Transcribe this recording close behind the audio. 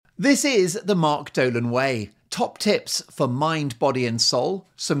This is the Mark Dolan Way. Top tips for mind, body and soul,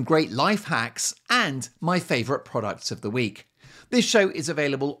 some great life hacks, and my favourite products of the week. This show is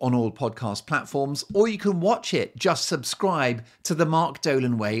available on all podcast platforms, or you can watch it. Just subscribe to the Mark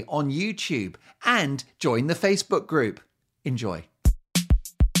Dolan Way on YouTube and join the Facebook group. Enjoy.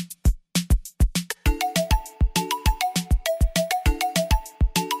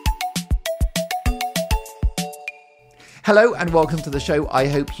 Hello and welcome to the show. I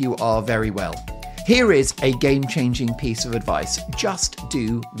hope you are very well. Here is a game-changing piece of advice. Just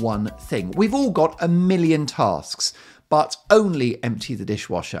do one thing. We've all got a million tasks, but only empty the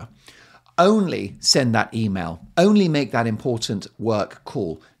dishwasher. Only send that email. Only make that important work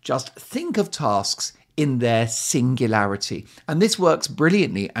call. Just think of tasks in their singularity. And this works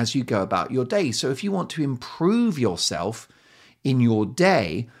brilliantly as you go about your day. So if you want to improve yourself in your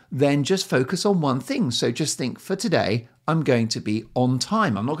day, then just focus on one thing. So just think, for today, I'm going to be on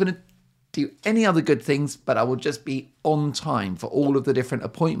time. I'm not going to do any other good things, but I will just be on time for all of the different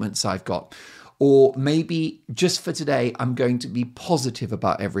appointments I've got. Or maybe just for today, I'm going to be positive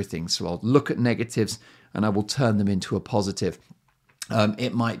about everything. So I'll look at negatives and I will turn them into a positive.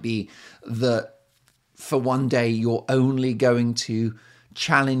 It might be that for one day, you're only going to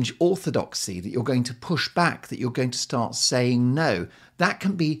challenge orthodoxy, that you're going to push back, that you're going to start saying no. That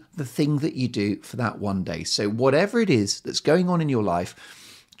can be the thing that you do for that one day. So whatever it is that's going on in your life,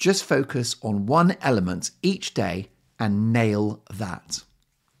 just focus on one element each day and nail that.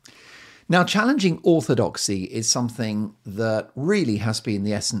 Now, challenging orthodoxy is something that really has been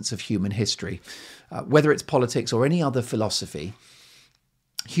the essence of human history. Whether it's politics or any other philosophy,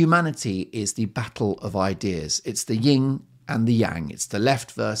 humanity is the battle of ideas. It's the yin and the yang. It's the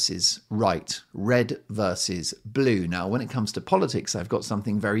left versus right, red versus blue. Now, when it comes to politics, I've got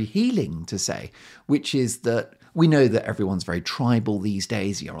something very healing to say, which is that we know that everyone's very tribal these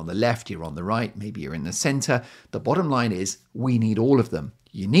days. You're on the left, you're on the right, maybe you're in the center. The bottom line is we need all of them.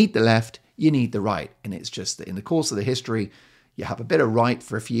 You need the left, you need the right. And it's just that in the course of the history, you have a bit of right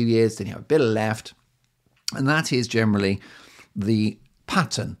for a few years, then you have a bit of left. And that is generally the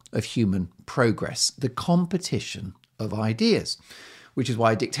pattern of human progress, the competition of ideas, which is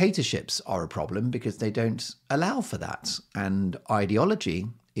why dictatorships are a problem, because they don't allow for that. And ideology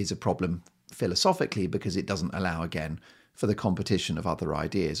is a problem philosophically because it doesn't allow, again, for the competition of other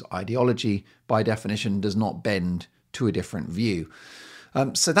ideas. Ideology, by definition, does not bend to a different view.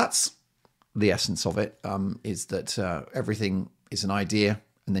 So that's the essence of it, is that everything is an idea,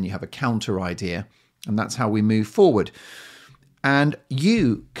 and then you have a counter idea, and that's how we move forward. And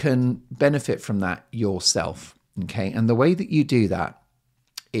you can benefit from that yourself. Okay, and the way that you do that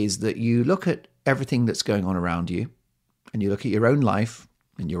is that you look at everything that's going on around you, and you look at your own life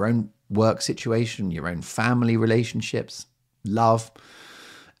and your own work situation, your own family relationships, love,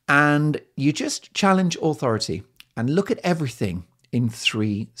 and you just challenge authority and look at everything in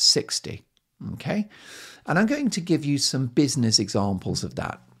 360. Okay, and I'm going to give you some business examples of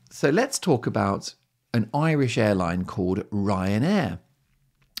that. So let's talk about an Irish airline called Ryanair.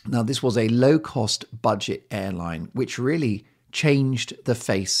 Now, this was a low-cost budget airline, which really changed the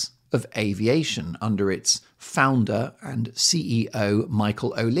face of aviation under its founder and CEO,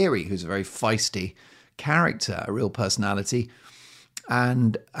 Michael O'Leary, who's a very feisty character, a real personality,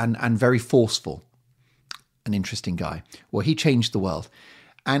 and very forceful, an interesting guy. Well, he changed the world.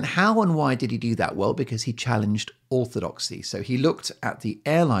 And how and why did he do that? Well, because he challenged orthodoxy. So he looked at the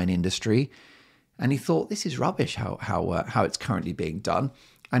airline industry and he thought, this is rubbish how it's currently being done.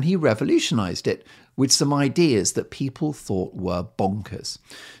 And he revolutionized it with some ideas that people thought were bonkers.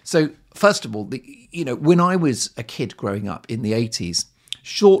 So first of all, when I was a kid growing up in the 80s,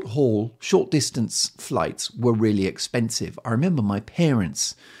 short distance flights were really expensive. I remember my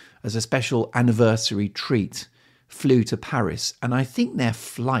parents, as a special anniversary treat, flew to Paris. And I think their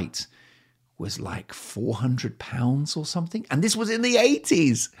flight was like £400 or something. And this was in the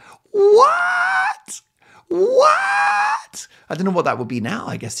 80s. What? I don't know what that would be now.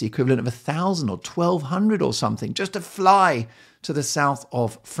 I guess the equivalent of 1,000 or 1,200 or something, just to fly to the south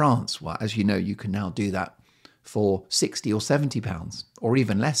of France. Well, as you know, you can now do that for 60 or 70 pounds, or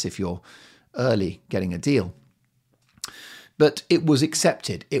even less if you're early getting a deal. But it was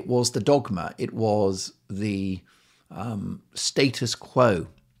accepted. It was the dogma. It was the status quo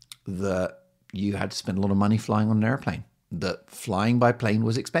that you had to spend a lot of money flying on an airplane, that flying by plane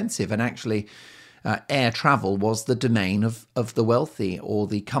was expensive. And actually, air travel was the domain of the wealthy or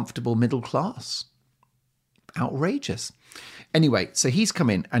the comfortable middle class. Outrageous. Anyway, so he's come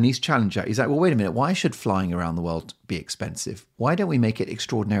in and he's challenged her. He's like, well, wait a minute. Why should flying around the world be expensive? Why don't we make it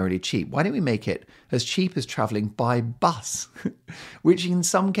extraordinarily cheap? Why don't we make it as cheap as traveling by bus? Which in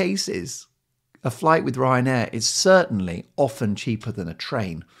some cases, a flight with Ryanair is certainly often cheaper than a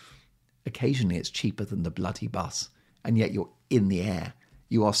train. Occasionally, it's cheaper than the bloody bus. And yet you're in the air.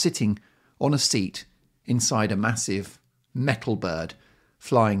 You are sitting on a seat inside a massive metal bird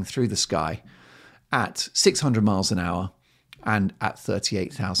flying through the sky at 600 miles an hour and at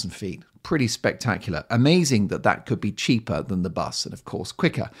 38,000 feet. Pretty spectacular. Amazing that that could be cheaper than the bus and, of course,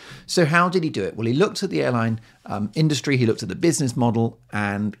 quicker. So how did he do it? Well, he looked at the airline industry, he looked at the business model,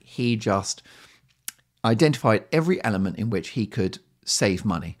 and he just identified every element in which he could save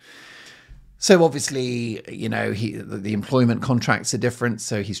money. So obviously, the employment contracts are different,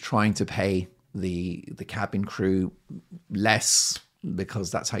 so he's trying to pay the cabin crew less because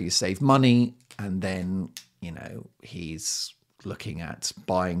that's how you save money. And then, he's looking at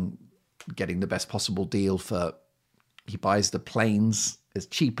getting the best possible deal he buys the planes as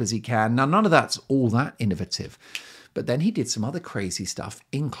cheap as he can. Now, none of that's all that innovative. But then he did some other crazy stuff,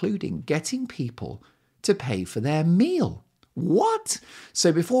 including getting people to pay for their meal. What?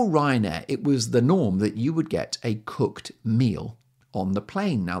 So before Ryanair, it was the norm that you would get a cooked meal on the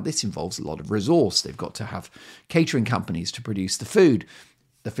plane. Now, this involves a lot of resource. They've got to have catering companies to produce the food.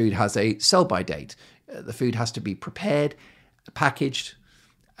 The food has a sell-by date. The food has to be prepared, packaged,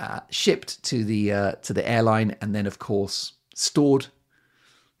 shipped to the airline, and then, of course, stored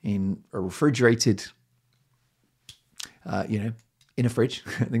in a refrigerated, in a fridge.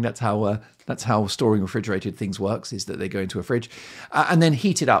 I think that's how storing refrigerated things works, is that they go into a fridge, and then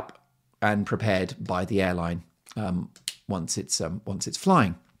heated up and prepared by the airline once it's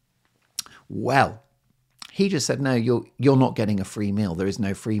flying. Well, he just said, no, you're not getting a free meal. There is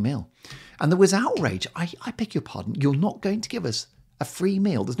no free meal. And there was outrage. I beg your pardon. You're not going to give us a free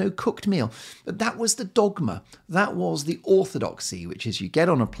meal. There's no cooked meal. But that was the dogma. That was the orthodoxy, which is you get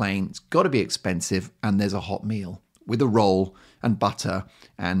on a plane, it's got to be expensive, and there's a hot meal with a roll and butter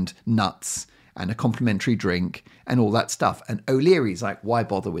and nuts and a complimentary drink and all that stuff. And O'Leary's like, why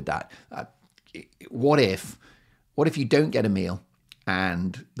bother with that? What if you don't get a meal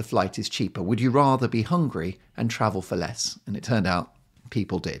and the flight is cheaper? Would you rather be hungry and travel for less? And it turned out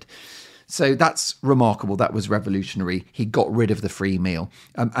people did. So that's remarkable. That was revolutionary. He got rid of the free meal.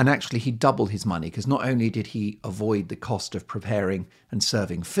 And actually, he doubled his money, because not only did he avoid the cost of preparing and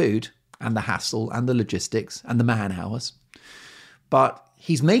serving food and the hassle and the logistics and the man hours, but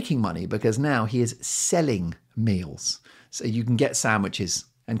he's making money because now he is selling meals. So you can get sandwiches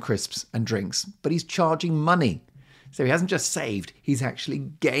and crisps and drinks, but he's charging money. So he hasn't just saved, he's actually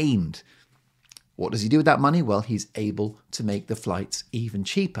gained. What does he do with that money? Well, he's able to make the flights even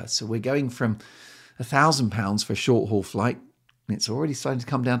cheaper. So we're going from £1,000 for a short haul flight, and it's already starting to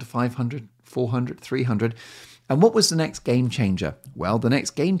come down to 500, 400, 300. And what was the next game changer? Well, the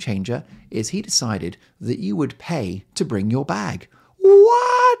next game changer is he decided that you would pay to bring your bag.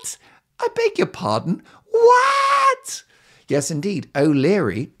 What? I beg your pardon? What? Yes, indeed.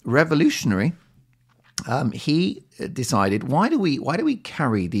 O'Leary, revolutionary. He decided, why do we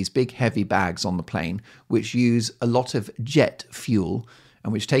carry these big heavy bags on the plane, which use a lot of jet fuel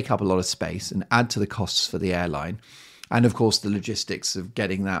and which take up a lot of space and add to the costs for the airline, and of course the logistics of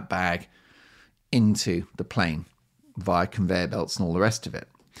getting that bag into the plane via conveyor belts and all the rest of it.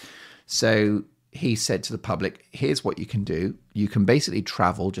 So he said to the public, here's what you can do. You can basically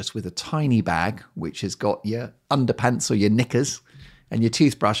travel just with a tiny bag, which has got your underpants or your knickers and your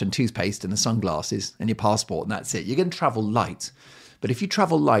toothbrush and toothpaste and the sunglasses and your passport, and that's it. You're going to travel light. But if you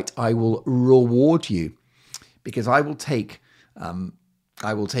travel light, I will reward you, because I will take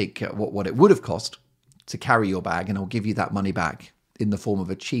what it would have cost to carry your bag, and I'll give you that money back in the form of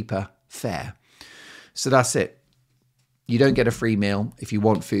a cheaper fare. So that's it. You don't get a free meal. If you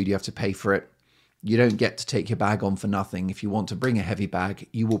want food, you have to pay for it. You don't get to take your bag on for nothing. If you want to bring a heavy bag,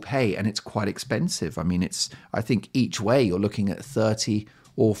 you will pay, and it's quite expensive. I mean, I think each way you're looking at 30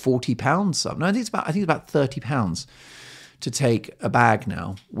 or 40 pounds. No, I think it's about 30 pounds to take a bag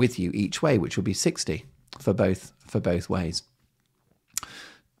now with you each way, which will be 60 for both ways.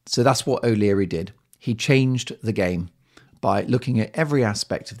 So that's what O'Leary did. He changed the game by looking at every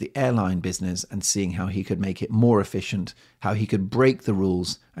aspect of the airline business and seeing how he could make it more efficient, how he could break the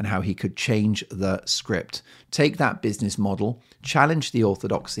rules, and how he could change the script. Take that business model, challenge the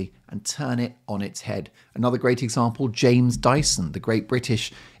orthodoxy, and turn it on its head. Another great example, James Dyson, the great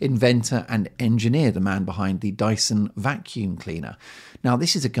British inventor and engineer, the man behind the Dyson vacuum cleaner. Now,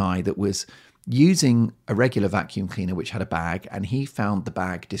 this is a guy that was using a regular vacuum cleaner which had a bag, and he found the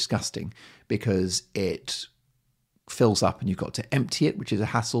bag disgusting because it fills up and you've got to empty it, which is a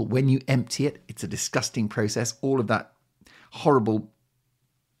hassle. When you empty it, it's a disgusting process. All of that horrible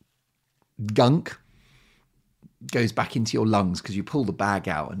gunk goes back into your lungs because you pull the bag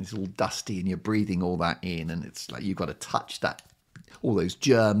out and it's all dusty and you're breathing all that in, and it's like you've got to touch that, all those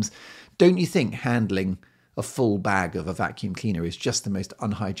germs. Don't you think handling a full bag of a vacuum cleaner is just the most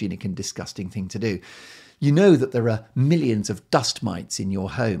unhygienic and disgusting thing to do? You know that there are millions of dust mites in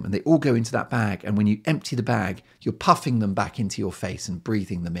your home and they all go into that bag, and when you empty the bag, you're puffing them back into your face and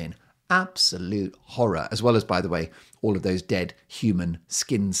breathing them in. Absolute horror, as well as, by the way, all of those dead human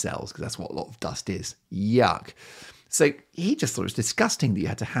skin cells, because that's what a lot of dust is. Yuck. So he just thought it was disgusting that you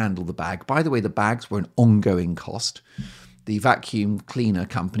had to handle the bag. By the way, the bags were an ongoing cost. The vacuum cleaner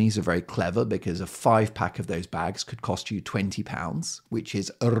companies are very clever because a 5-pack of those bags could cost you £20, which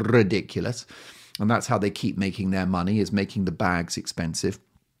is ridiculous. And that's how they keep making their money, is making the bags expensive.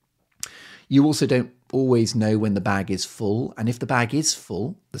 You also don't always know when the bag is full. And if the bag is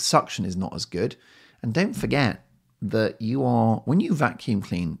full, the suction is not as good. And don't forget that when you vacuum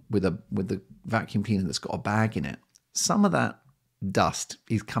clean with the vacuum cleaner that's got a bag in it, some of that dust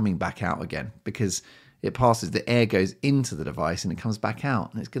is coming back out again because it passes, the air goes into the device and it comes back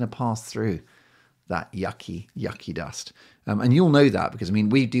out, and it's going to pass through that yucky dust. And you'll know that because,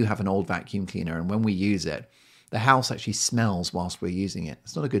 we do have an old vacuum cleaner, and when we use it, the house actually smells whilst we're using it.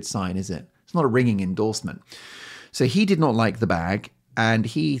 It's not a good sign, is it? It's not a ringing endorsement. So he did not like the bag, and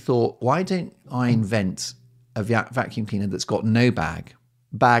he thought, why don't I invent a vacuum cleaner that's got no bag,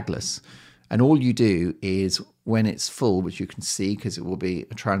 bagless, and all you do is when it's full, which you can see because it will be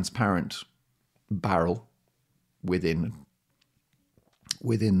a transparent barrel within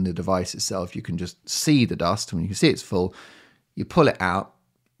the device itself, you can just see the dust. When you can see it's full, you pull it out,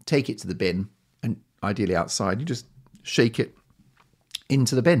 take it to the bin, and ideally outside, you just shake it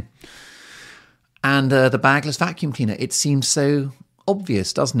into the bin. And the bagless vacuum cleaner, it seems so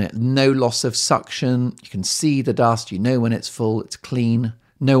obvious, doesn't it? No loss of suction, you can see the dust, you know when it's full, it's clean,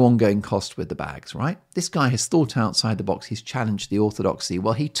 no ongoing cost with the bags, right? This guy has thought outside the box, he's challenged the orthodoxy.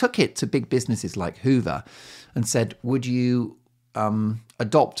 Well, he took it to big businesses like Hoover and said, would you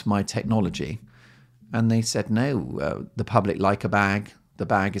adopt my technology? And they said, no, the public like a bag. The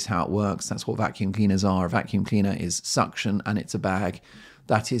bag is how it works. That's what vacuum cleaners are. A vacuum cleaner is suction and it's a bag.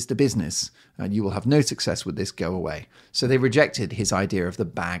 That is the business. And you will have no success with this. Go away. So they rejected his idea of the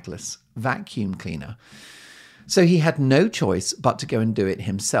bagless vacuum cleaner. So he had no choice but to go and do it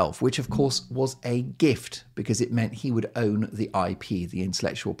himself, which of course was a gift because it meant he would own the IP, the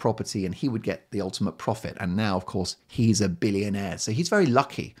intellectual property, and he would get the ultimate profit. And now, of course, he's a billionaire. So he's very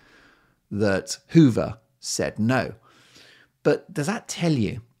lucky that Hoover said no. But does that tell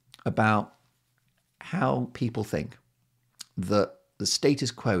you about how people think? That the status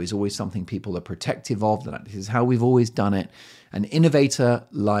quo is always something people are protective of, that this is how we've always done it. An innovator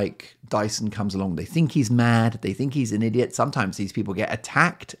like Dyson comes along, they think he's mad, they think he's an idiot. Sometimes these people get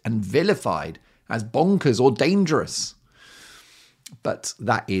attacked and vilified as bonkers or dangerous. But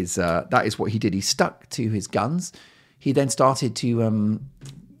that is what he did. He stuck to his guns. He then started to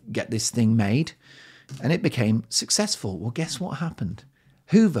get this thing made, and it became successful. Well, guess what happened?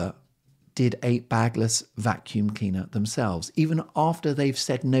 Hoover did a bagless vacuum cleaner themselves. Even after they've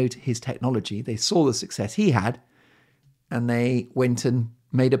said no to his technology, they saw the success he had, and they went and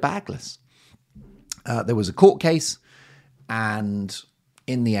made a bagless. There was a court case, and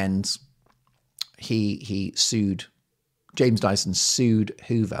in the end, he sued, James Dyson sued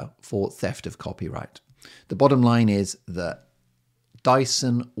Hoover for theft of copyright. The bottom line is that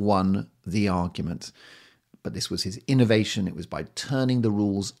Dyson won the argument. But this was his innovation. It was by turning the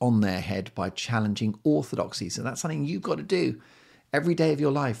rules on their head, by challenging orthodoxy. So that's something you've got to do every day of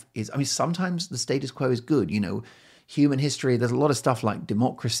your life. Sometimes the status quo is good. Human history, there's a lot of stuff like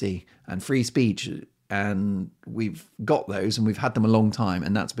democracy and free speech, and we've got those and we've had them a long time,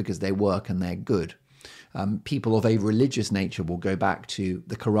 and that's because they work and they're good. People of a religious nature will go back to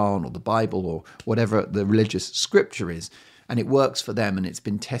the Quran or the Bible or whatever the religious scripture is, and it works for them, and it's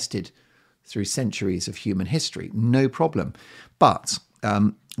been tested through centuries of human history, no problem. But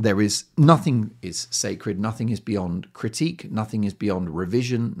nothing is sacred, nothing is beyond critique, nothing is beyond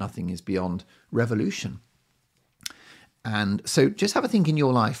revision, nothing is beyond revolution. And so just have a think in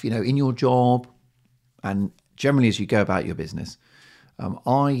your life, in your job, and generally as you go about your business.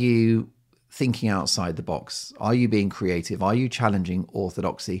 Are you thinking outside the box? Are you being creative? Are you challenging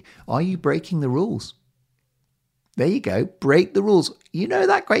orthodoxy? Are you breaking the rules? There you go. Break the rules. You know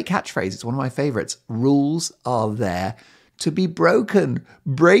that great catchphrase. It's one of my favorites. Rules are there to be broken.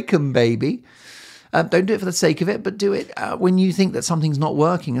 Break them, baby. Don't do it for the sake of it, but do it when you think that something's not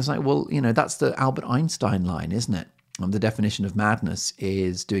working. It's like, well, that's the Albert Einstein line, isn't it? The definition of madness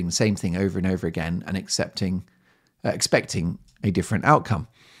is doing the same thing over and over again and expecting a different outcome.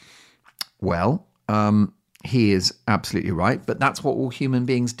 Well, he is absolutely right, but that's what all human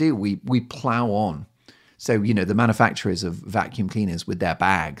beings do. We plow on. So, the manufacturers of vacuum cleaners with their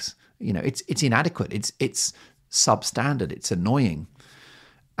bags, it's inadequate. It's substandard. It's annoying.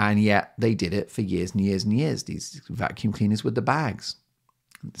 And yet they did it for years and years and years, these vacuum cleaners with the bags.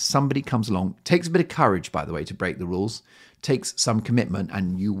 Somebody comes along, takes a bit of courage, by the way, to break the rules, takes some commitment,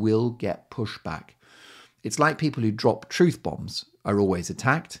 and you will get pushback. It's like people who drop truth bombs are always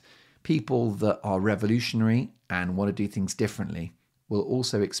attacked. People that are revolutionary and want to do things differently will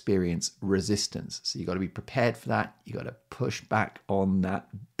also experience resistance. So you've got to be prepared for that. You've got to push back on that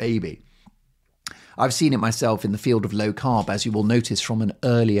baby. I've seen it myself in the field of low carb, as you will notice from an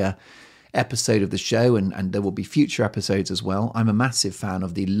earlier episode of the show, and there will be future episodes as well. I'm a massive fan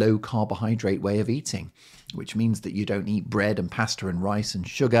of the low carbohydrate way of eating, which means that you don't eat bread and pasta and rice and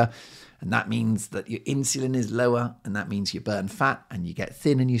sugar. And that means that your insulin is lower, and that means you burn fat and you get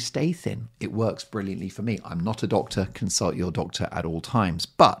thin and you stay thin. It works brilliantly for me. I'm not a doctor. Consult your doctor at all times.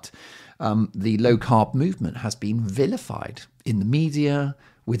 But the low carb movement has been vilified in the media,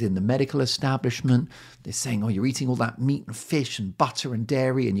 within the medical establishment. They're saying, you're eating all that meat and fish and butter and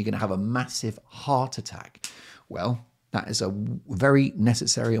dairy and you're going to have a massive heart attack. Well, that is a very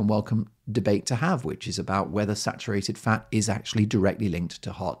necessary and welcome debate to have, which is about whether saturated fat is actually directly linked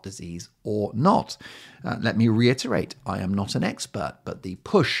to heart disease or not. Let me reiterate, I am not an expert, but the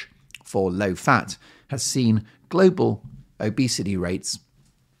push for low fat has seen global obesity rates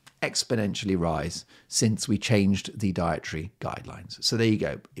exponentially rise since we changed the dietary guidelines. So there you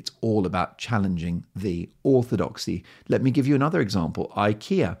go. It's all about challenging the orthodoxy. Let me give you another example,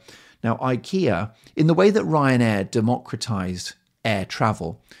 IKEA. Now, IKEA, in the way that Ryanair democratized air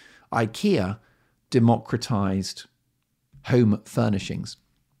travel, IKEA democratized home furnishings.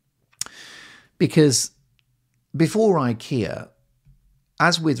 Because before IKEA,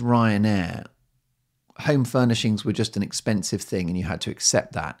 as with Ryanair, home furnishings were just an expensive thing and you had to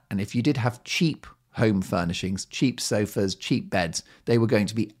accept that. And if you did have cheap home furnishings, cheap sofas, cheap beds, they were going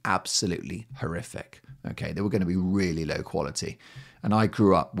to be absolutely horrific. Okay, they were going to be really low quality. And I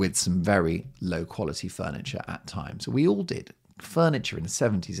grew up with some very low quality furniture at times. We all did. Furniture in the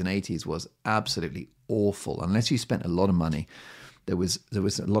 70s and 80s was absolutely awful. Unless you spent a lot of money, there was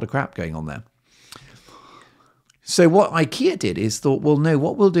a lot of crap going on there. So what IKEA did is thought, well, no,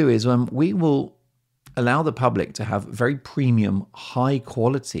 what we'll do is we will allow the public to have very premium, high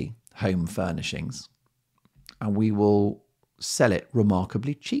quality home furnishings, and we will sell it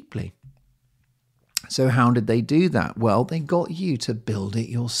remarkably cheaply. So how did they do that? Well, they got you to build it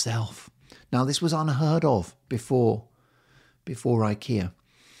yourself. Now, this was unheard of before IKEA.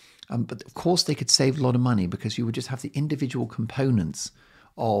 But of course, they could save a lot of money because you would just have the individual components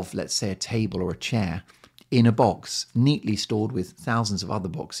of, let's say, a table or a chair in a box, neatly stored with thousands of other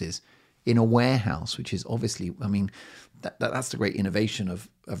boxes in a warehouse, which is obviously, that's the great innovation of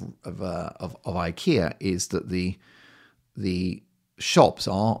IKEA, is that the shops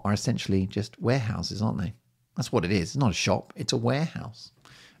are essentially just warehouses, aren't they? That's what it is. It's not a shop, it's a warehouse.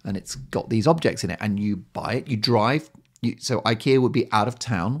 And it's got these objects in it, and you buy it, you drive. So IKEA would be out of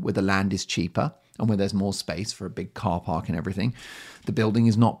town where the land is cheaper and where there's more space for a big car park and everything. The building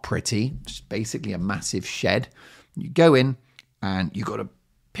is not pretty. It's basically a massive shed. You go in and you've got to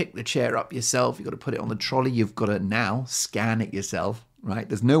pick the chair up yourself. You've got to put it on the trolley. You've got to now scan it yourself, right?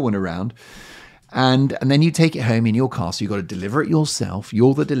 There's no one around. And then you take it home in your car. So you've got to deliver it yourself.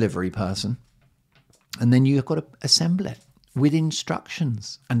 You're the delivery person. And then you've got to assemble it with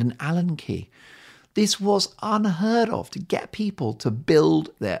instructions and an Allen key. This was unheard of, to get people to build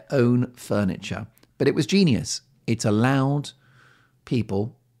their own furniture. But it was genius. It allowed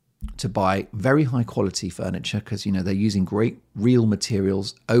people to buy very high quality furniture because, they're using great real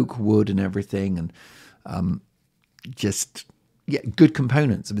materials, oak wood and everything, and good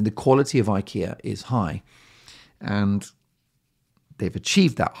components. The quality of IKEA is high, and they've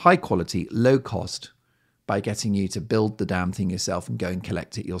achieved that high quality, low cost by getting you to build the damn thing yourself and go and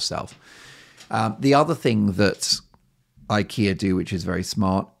collect it yourself. The other thing that IKEA do, which is very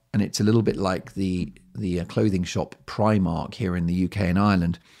smart, and it's a little bit like the clothing shop Primark here in the UK and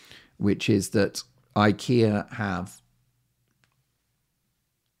Ireland, which is that IKEA have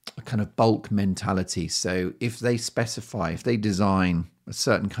a kind of bulk mentality. So if they design a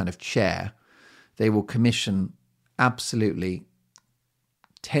certain kind of chair, they will commission absolutely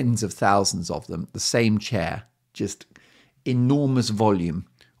tens of thousands of them, the same chair, just enormous volume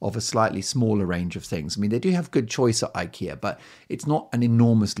of a slightly smaller range of things. I mean, they do have good choice at IKEA, but it's not an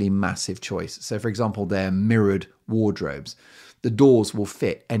enormously massive choice. So, for example, they're mirrored wardrobes. The doors will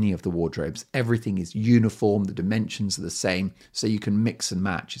fit any of the wardrobes. Everything is uniform. The dimensions are the same. So you can mix and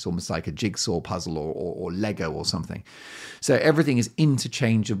match. It's almost like a jigsaw puzzle or Lego or something. So everything is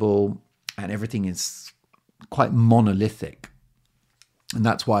interchangeable and everything is quite monolithic. And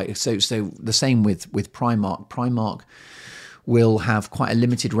that's why, so the same with Primark. Primark will have quite a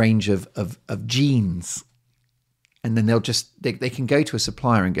limited range of jeans. And then they can go to a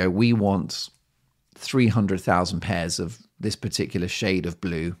supplier and go, we want 300,000 pairs of this particular shade of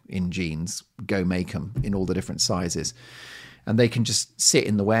blue in jeans. Go make them in all the different sizes. And they can just sit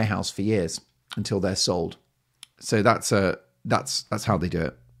in the warehouse for years until they're sold. So that's how they do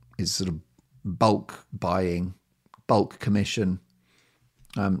it, is sort of bulk buying, bulk commission,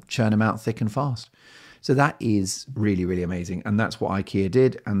 churn them out thick and fast. So that is really, really amazing. And that's what IKEA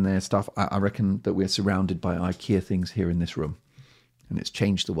did. And their stuff, I reckon that we're surrounded by IKEA things here in this room. And it's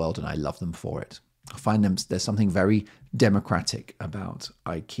changed the world and I love them for it. I find there's something very democratic about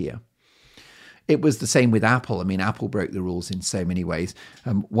IKEA. It was the same with Apple. I mean, Apple broke the rules in so many ways.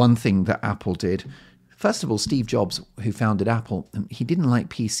 One thing that Apple did, first of all, Steve Jobs, who founded Apple, he didn't like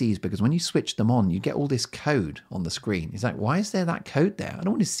PCs because when you switch them on, you get all this code on the screen. He's like, why is there that code there? I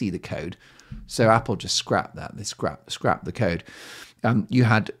don't want to see the code. So Apple just scrapped that. They scrapped the code. You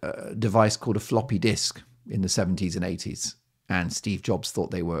had a device called a floppy disk in the 70s and 80s. And Steve Jobs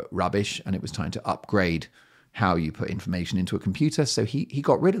thought they were rubbish and it was time to upgrade how you put information into a computer. So he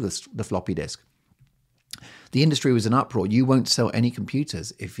got rid of the floppy disk. The industry was in uproar. You won't sell any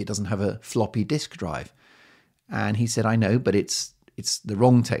computers if it doesn't have a floppy disk drive. And he said, I know, but it's the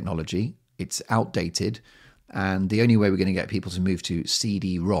wrong technology. It's outdated. And the only way we're going to get people to move to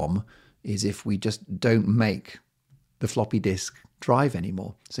CD-ROM is if we just don't make the floppy disk drive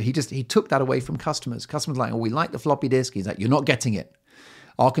anymore. So he took that away from customers. Customers were like, oh, we like the floppy disk. He's like, you're not getting it.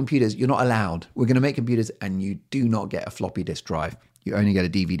 Our computers, you're not allowed. We're going to make computers and you do not get a floppy disk drive. You only get a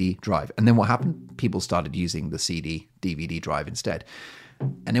DVD drive. And then what happened? People started using the CD, DVD drive instead.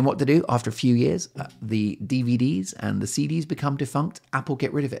 And then what to do? After a few years, the DVDs and the CDs become defunct. Apple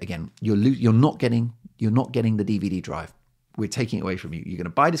get rid of it again. You're not getting the DVD drive. We're taking it away from you. You're going to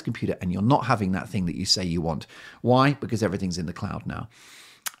buy this computer and you're not having that thing that you say you want. Why? Because everything's in the cloud now.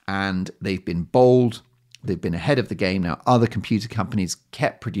 And they've been bold. They've been ahead of the game. Now, other computer companies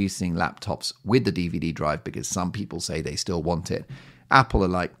kept producing laptops with the DVD drive because some people say they still want it. Apple are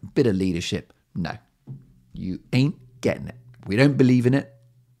like, bit of leadership. No, you ain't getting it. We don't believe in it.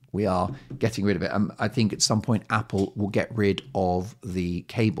 We are getting rid of it. I think at some point Apple will get rid of the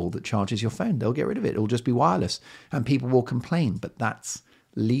cable that charges your phone. They'll get rid of it. It'll just be wireless and people will complain. But that's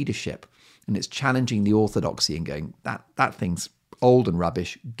leadership. And it's challenging the orthodoxy and going, that thing's old and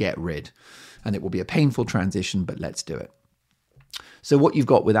rubbish, get rid. And it will be a painful transition, but let's do it. So what you've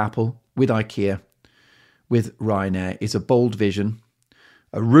got with Apple, with IKEA, with Ryanair is a bold vision,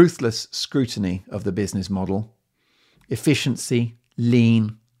 a ruthless scrutiny of the business model, efficiency,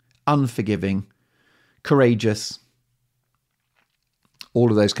 lean, unforgiving, courageous. All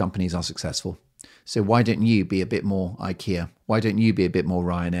of those companies are successful. So why don't you be a bit more IKEA? Why don't you be a bit more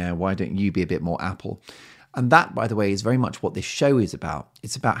Ryanair? Why don't you be a bit more Apple? And that, by the way, is very much what this show is about.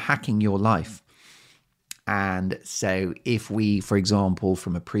 It's about hacking your life. And so if we, for example,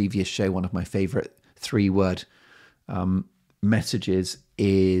 from a previous show, one of my favorite 3-word messages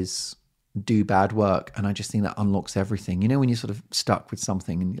is do bad work. And I just think that unlocks everything. You know, when you're sort of stuck with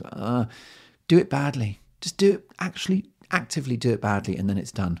something and you're like, do it badly. Just do it, actually actively do it badly, and then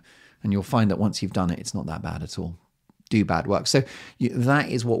it's done. And you'll find that once you've done it, it's not that bad at all. Do bad work. So that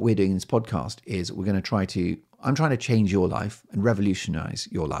is what we're doing in this podcast, is we're going to I'm trying to change your life and revolutionize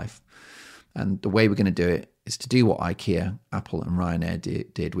your life. And the way we're going to do it is to do what IKEA, Apple and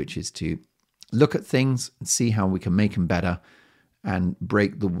Ryanair did, which is to look at things and see how we can make them better and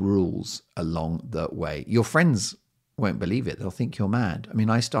break the rules along the way. Your friends won't believe it. They'll think you're mad. I mean,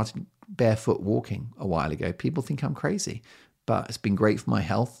 I started barefoot walking a while ago. People think I'm crazy, but it's been great for my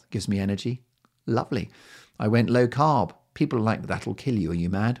health, gives me energy. Lovely. I went low carb. People are like, that'll kill you. Are you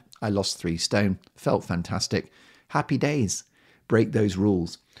mad? I lost 3 stone. Felt fantastic. Happy days. Break those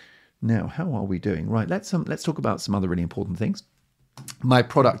rules. Now, how are we doing? Right, let's talk about some other really important things. My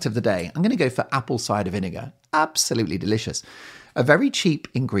product of the day. I'm going to go for apple cider vinegar. Absolutely delicious. A very cheap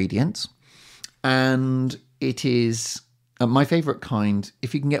ingredient, and it is My favourite kind,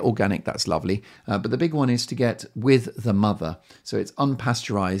 if you can get organic, that's lovely. But the big one is to get with the mother. So it's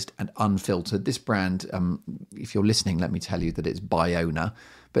unpasteurised and unfiltered. This brand, if you're listening, let me tell you that it's Biona.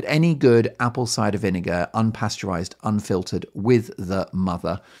 But any good apple cider vinegar, unpasteurised, unfiltered, with the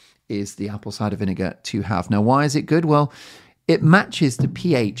mother is the apple cider vinegar to have. Now, why is it good? Well, it matches the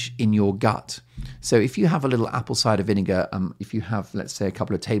pH in your gut. So if you have a little apple cider vinegar, if you have, let's say, a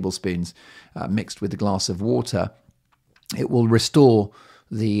couple of tablespoons mixed with a glass of water, it will restore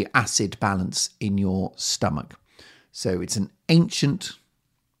the acid balance in your stomach. So it's an ancient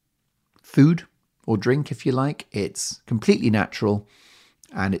food or drink, if you like. It's completely natural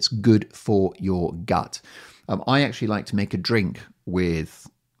and it's good for your gut. I actually like to make a drink with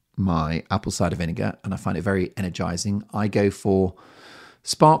my apple cider vinegar and I find it very energizing. I go for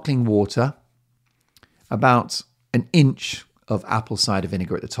sparkling water, about an inch of apple cider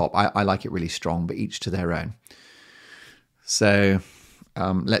vinegar at the top. I like it really strong, but each to their own. So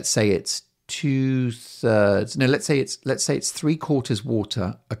let's say it's 2/3. No, let's say it's 3/4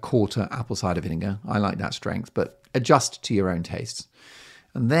 water, 1/4 apple cider vinegar. I like that strength, but adjust to your own tastes.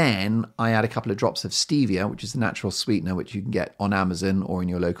 And then I add a couple of drops of stevia, which is the natural sweetener, which you can get on Amazon or in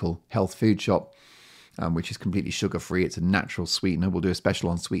your local health food shop, which is completely sugar-free. It's a natural sweetener. We'll do a special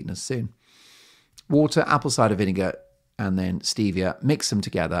on sweeteners soon. Water, apple cider vinegar, and then stevia. Mix them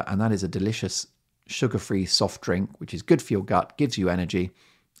together, and that is a delicious sugar-free soft drink, which is good for your gut, gives you energy,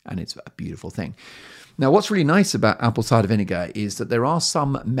 and it's a beautiful thing. Now, what's really nice about apple cider vinegar is that there are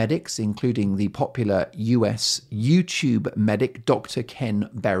some medics, including the popular US YouTube medic, Dr. Ken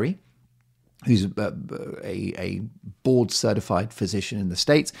Berry, who's a board-certified physician in the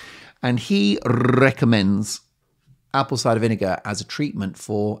States, and he recommends apple cider vinegar as a treatment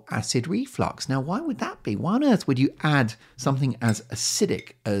for acid reflux. Now, why would that be? Why on earth would you add something as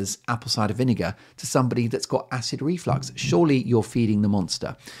acidic as apple cider vinegar to somebody that's got acid reflux? Surely you're feeding the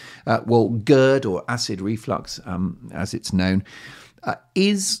monster. Well, GERD, or acid reflux, as it's known,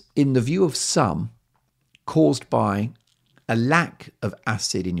 is, in the view of some, caused by a lack of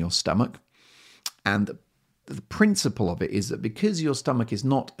acid in your stomach. And the principle of it is that because your stomach is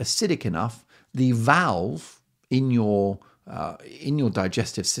not acidic enough, the valve in your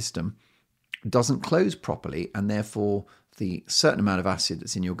digestive system doesn't close properly, and therefore the certain amount of acid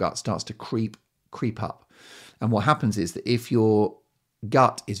that's in your gut starts to creep up. And what happens is that if your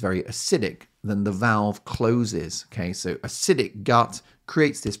gut is very acidic, then the valve closes. Okay, so acidic gut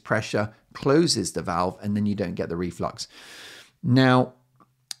creates this pressure, closes the valve, and then you don't get the reflux. Now,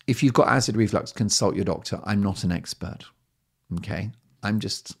 if you've got acid reflux, consult your doctor. I'm not an expert. Okay, I'm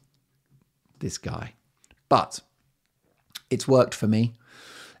just this guy. But it's worked for me,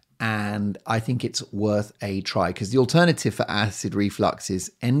 and I think it's worth a try, because the alternative for acid reflux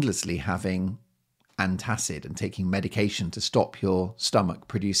is endlessly having antacid and taking medication to stop your stomach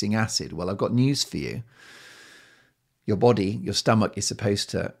producing acid. Well, I've got news for you. Your body, your stomach, is supposed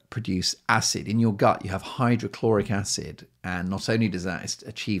to produce acid. In your gut, you have hydrochloric acid, and not only does that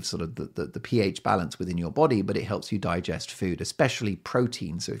achieve sort of the pH balance within your body, but it helps you digest food, especially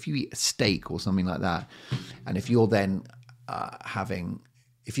protein. So if you eat a steak or something like that, and if you're then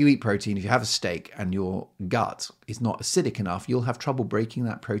if you eat protein, if you have a steak and your gut is not acidic enough, you'll have trouble breaking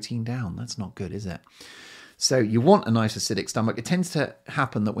that protein down. That's not good, is it? So you want a nice acidic stomach. It tends to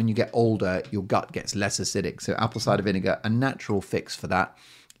happen that when you get older, your gut gets less acidic. So apple cider vinegar, a natural fix for that.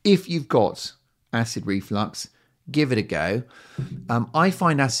 If you've got acid reflux, give it a go. I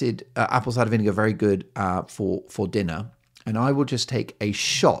find apple cider vinegar very good for dinner. And I will just take a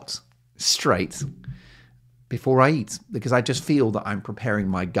shot straight before I eat, because I just feel that I'm preparing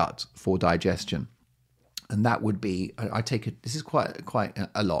my gut for digestion. And that would be, I take it, this is quite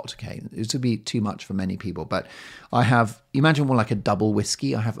a lot, okay? This would be too much for many people, but I have, imagine more like a double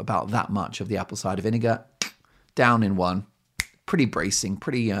whiskey. I have about that much of the apple cider vinegar down in one. Pretty bracing,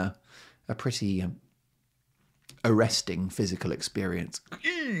 a pretty arresting physical experience.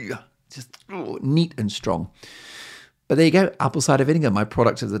 Just neat and strong. But there you go, apple cider vinegar, my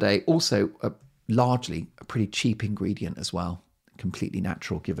product of the day. Also, largely a pretty cheap ingredient as well. Completely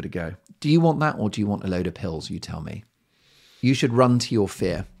natural. Give it a go. Do you want that, or do you want a load of pills? You tell me. You should run to your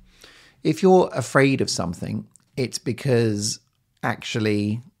fear. If you're afraid of something, it's because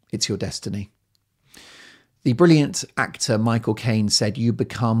actually it's your destiny. The brilliant actor Michael Caine said, "You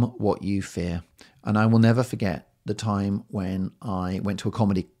become what you fear." And I will never forget the time when I went to a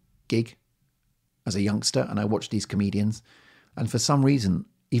comedy gig as a youngster and I watched these comedians. And for some reason,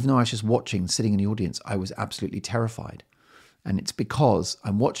 even though I was just watching, sitting in the audience, I was absolutely terrified. And it's because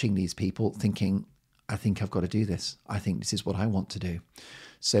I'm watching these people thinking, I think I've got to do this. I think this is what I want to do.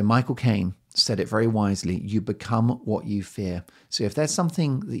 So Michael Caine said it very wisely. You become what you fear. So if there's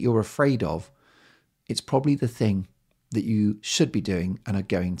something that you're afraid of, it's probably the thing that you should be doing and are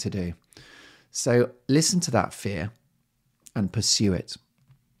going to do. So listen to that fear and pursue it.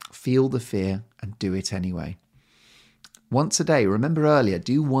 Feel the fear and do it anyway. Once a day, remember earlier,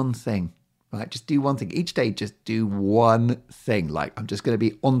 do one thing, right? Just do one thing. Each day, just do one thing. Like, I'm just going to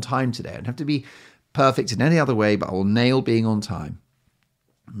be on time today. I don't have to be perfect in any other way, but I will nail being on time.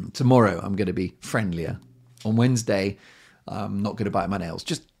 Tomorrow, I'm going to be friendlier. On Wednesday, I'm not going to bite my nails.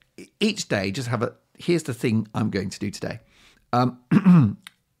 Just each day, just have here's the thing I'm going to do today. One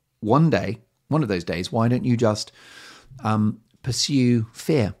of those days, why don't you just pursue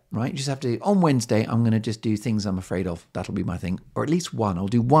fear, right? You just have to, on Wednesday, I'm going to just do things I'm afraid of. That'll be my thing. Or at least one. I'll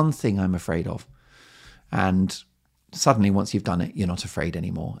do one thing I'm afraid of. And suddenly, once you've done it, you're not afraid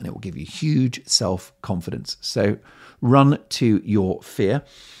anymore. And it will give you huge self-confidence. So run to your fear.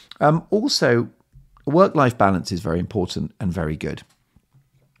 Also, work-life balance is very important and very good.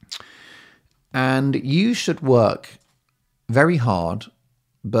 And you should work very hard,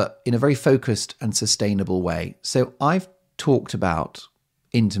 but in a very focused and sustainable way. So I've talked about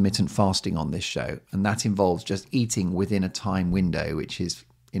intermittent fasting on this show, and that involves just eating within a time window, which is,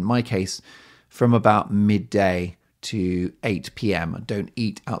 in my case, from about midday to 8 p.m. Don't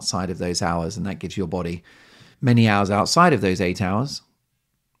eat outside of those hours, and that gives your body many hours outside of those 8 hours,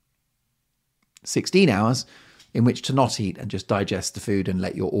 16 hours, in which to not eat and just digest the food and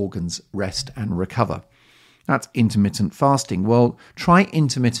let your organs rest and recover. That's intermittent fasting. Well, try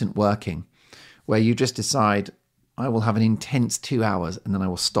intermittent working, where you just decide, I will have an intense 2 hours and then I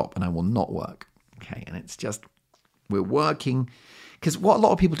will stop and I will not work. Okay, and it's just, we're working, because what a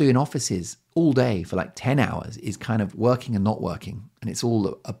lot of people do in offices all day for like 10 hours is kind of working and not working, and it's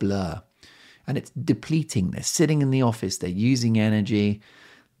all a blur. And it's depleting. They're sitting in the office, they're using energy.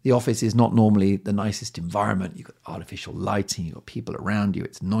 The office is not normally the nicest environment. You've got artificial lighting, you've got people around you,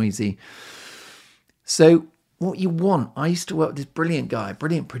 it's noisy. So what you want, I used to work with this brilliant guy,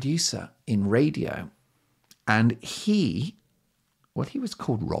 brilliant producer in radio, and he was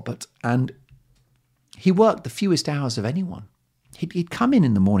called Robert, and he worked the fewest hours of anyone. He'd come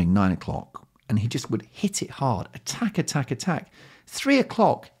in the morning, 9 o'clock, and he just would hit it hard, attack. 3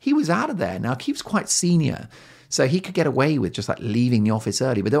 o'clock, he was out of there. Now, he was quite senior, so he could get away with just like leaving the office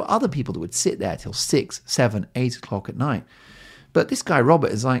early. But there were other people that would sit there till 6, 7, 8 o'clock at night. But this guy,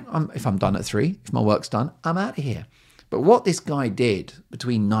 Robert, is like, if I'm done at 3, if my work's done, I'm out of here. But what this guy did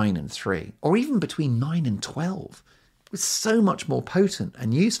between 9 and 3, or even between 9 and 12, was so much more potent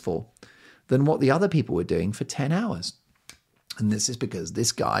and useful than what the other people were doing for 10 hours. And this is because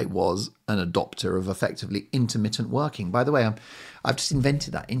this guy was an adopter of effectively intermittent working. By the way, I've just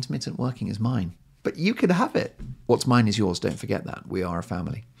invented that. Intermittent working is mine. But you can have it. What's mine is yours. Don't forget that. We are a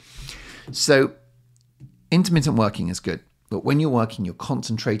family. So intermittent working is good. But when you're working, you're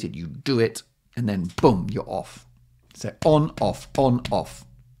concentrated, you do it, and then boom, you're off. So on, off.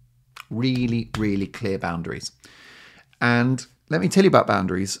 Really, really clear boundaries. And let me tell you about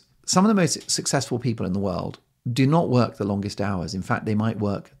boundaries. Some of the most successful people in the world do not work the longest hours. In fact, they might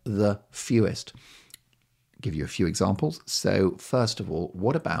work the fewest. I'll give you a few examples. So first of all,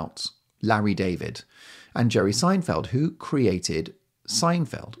 what about Larry David and Jerry Seinfeld, who created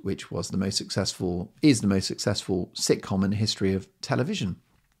Seinfeld, which is the most successful sitcom in the history of television.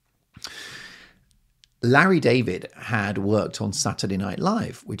 Larry David had worked on Saturday Night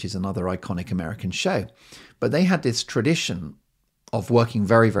Live, which is another iconic American show. But they had this tradition of working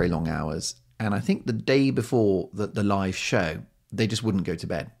very, very long hours. And I think the day before the live show, they just wouldn't go to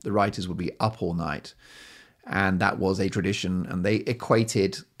bed. The writers would be up all night. And that was a tradition. And they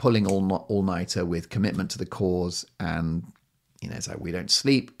equated pulling all-nighter with commitment to the cause. And, so we don't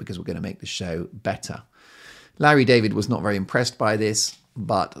sleep because we're going to make the show better. Larry David was not very impressed by this,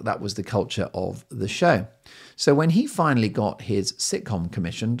 but that was the culture of the show. So when he finally got his sitcom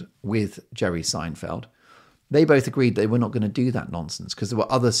commissioned with Jerry Seinfeld, they both agreed they were not going to do that nonsense, because there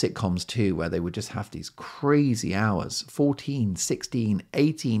were other sitcoms too where they would just have these crazy hours, 14, 16,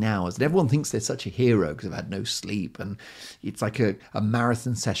 18 hours. And everyone thinks they're such a hero because they've had no sleep. And it's like a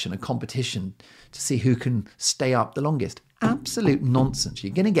marathon session, a competition to see who can stay up the longest. Absolute nonsense.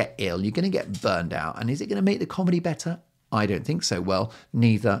 You're going to get ill. You're going to get burned out. And is it going to make the comedy better? I don't think so. Well,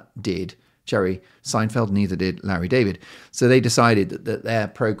 neither did Jerry Seinfeld, neither did Larry David. So they decided that their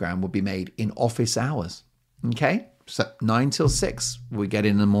program would be made in office hours. Okay, so 9 till 6, we get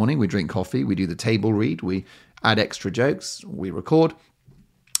in the morning, we drink coffee, we do the table read, we add extra jokes, we record.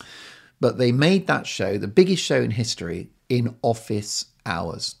 But they made that show, the biggest show in history, in office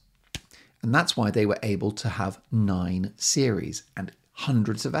hours. And that's why they were able to have 9 series and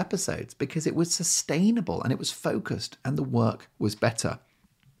hundreds of episodes because it was sustainable and it was focused and the work was better.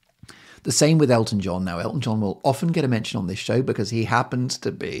 The same with Elton John. Now, Elton John will often get a mention on this show because he happens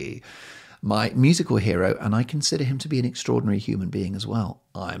to be my musical hero, and I consider him to be an extraordinary human being as well.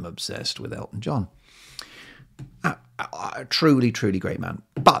 I'm obsessed with Elton John. Truly, truly great man.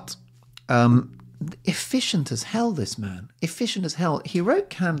 But efficient as hell, this man. Efficient as hell. He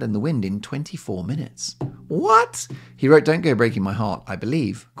wrote Candle in the Wind in 24 minutes. What? He wrote Don't Go Breaking My Heart, I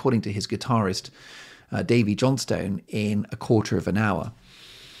believe, according to his guitarist, Davy Johnstone, in a quarter of an hour.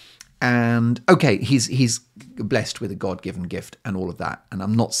 And okay, he's blessed with a God-given gift and all of that. And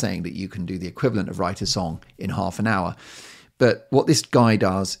I'm not saying that you can do the equivalent of write a song in half an hour. But what this guy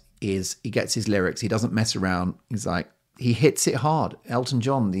does is he gets his lyrics. He doesn't mess around. He's like, he hits it hard. Elton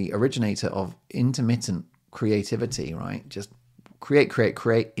John, the originator of intermittent creativity, right? Just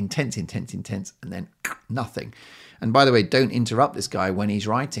create, intense, and then nothing. And by the way, don't interrupt this guy when he's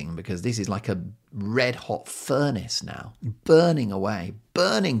writing, because this is like a red hot furnace now, burning away,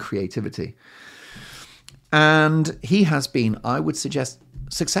 burning creativity. And he has been, I would suggest,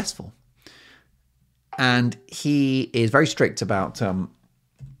 successful. And he is very strict about,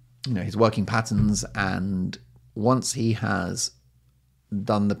 his working patterns. And once he has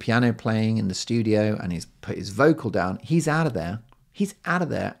done the piano playing in the studio and he's put his vocal down, he's out of there. He's out of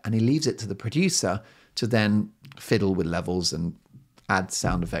there, and he leaves it to the producer to then fiddle with levels and add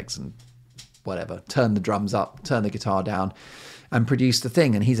sound effects and whatever, turn the drums up, turn the guitar down, and produce the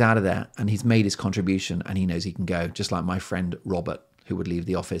thing. And he's out of there, and he's made his contribution, and he knows he can go, just like my friend Robert, who would leave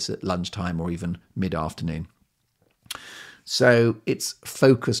the office at lunchtime or even mid-afternoon. So it's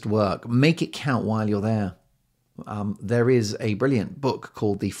focused work. Make it count while you're there. There is a brilliant book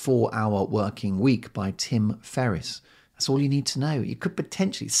called The 4-Hour Working Week by Tim Ferriss. That's all you need to know. You could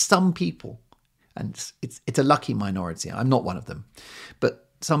potentially, some people, and it's a lucky minority, I'm not one of them, but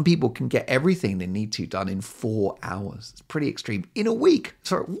some people can get everything they need to done in 4 hours. It's pretty extreme. In a week.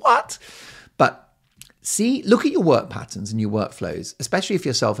 Sorry, what? But look at your work patterns and your workflows, especially if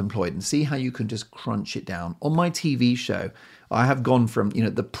you're self-employed, and see how you can just crunch it down. On my TV show, I have gone from,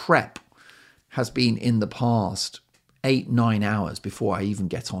 the prep has been in the past 8-9 hours before I even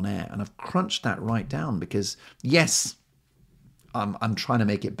get on air. And I've crunched that right down because, yes, I'm trying to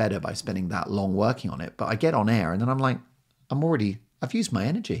make it better by spending that long working on it. But I get on air and then I'm like, I've used my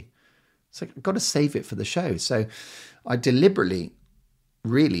energy. So I've got to save it for the show. So I deliberately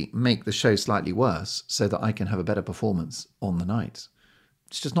really make the show slightly worse so that I can have a better performance on the night.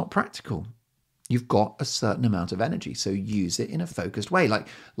 It's just not practical. You've got a certain amount of energy, so use it in a focused way. Like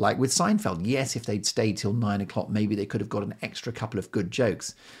with Seinfeld, yes, if they'd stayed till 9 o'clock, maybe they could have got an extra couple of good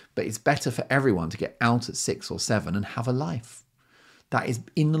jokes. But it's better for everyone to get out at 6 or 7 and have a life. That is,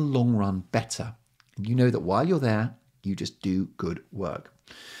 in the long run, better. And you know that while you're there, you just do good work.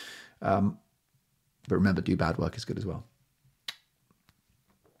 But remember, do bad work is good as well.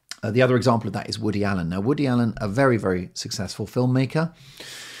 The other example of that is Woody Allen. Now, Woody Allen, a very, very successful filmmaker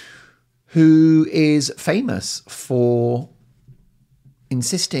who is famous for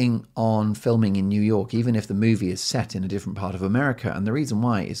insisting on filming in New York, even if the movie is set in a different part of America. And the reason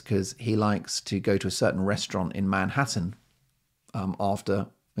why is because he likes to go to a certain restaurant in Manhattan after,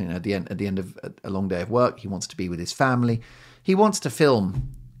 at the end of a long day of work. He wants to be with his family. He wants to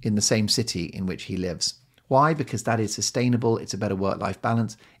film in the same city in which he lives. Why? Because that is sustainable. It's a better work-life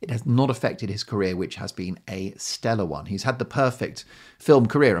balance. It has not affected his career, which has been a stellar one. He's had the perfect film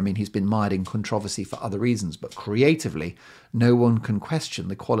career. I mean, he's been mired in controversy for other reasons, but creatively, no one can question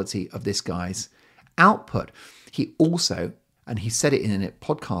the quality of this guy's output. He also, and he said it in a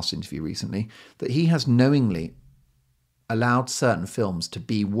podcast interview recently, that he has knowingly allowed certain films to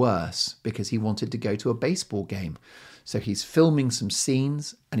be worse because he wanted to go to a baseball game. So he's filming some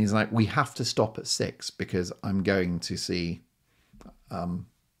scenes and he's like, we have to stop at 6 because I'm going to see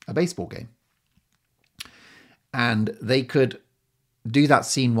a baseball game. And they could do that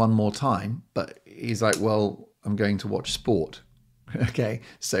scene one more time, but he's like, well, I'm going to watch sport. Okay,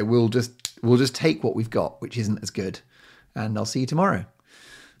 so we'll just take what we've got, which isn't as good, and I'll see you tomorrow.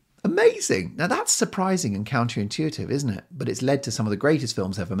 Amazing. Now that's surprising and counterintuitive, isn't it? But it's led to some of the greatest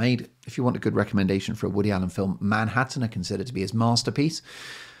films ever made. If you want a good recommendation for a Woody Allen film, Manhattan, I consider to be his masterpiece.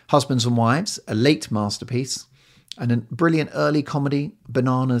 Husbands and Wives, a late masterpiece. And a brilliant early comedy,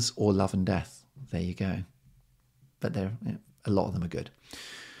 Bananas or Love and Death. There you go. But a lot of them are good.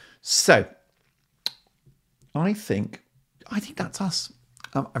 So, I think that's us.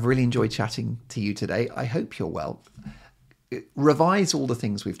 I've really enjoyed chatting to you today. I hope you're well. Revise all the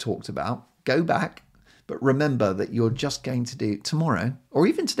things we've talked about, go back, but remember that you're just going to do tomorrow, or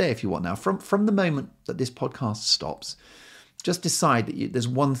even today if you want now, from the moment that this podcast stops, Just decide that there's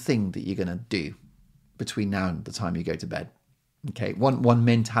one thing that you're going to do between now and the time you go to bed. Okay, one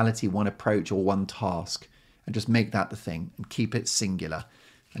mentality, one approach, or one task, and just make that the thing and keep it singular.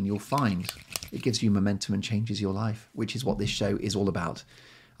 And you'll find it gives you momentum and changes your life, which is what this show is all about.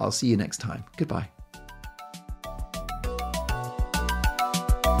 I'll see you next time. Goodbye.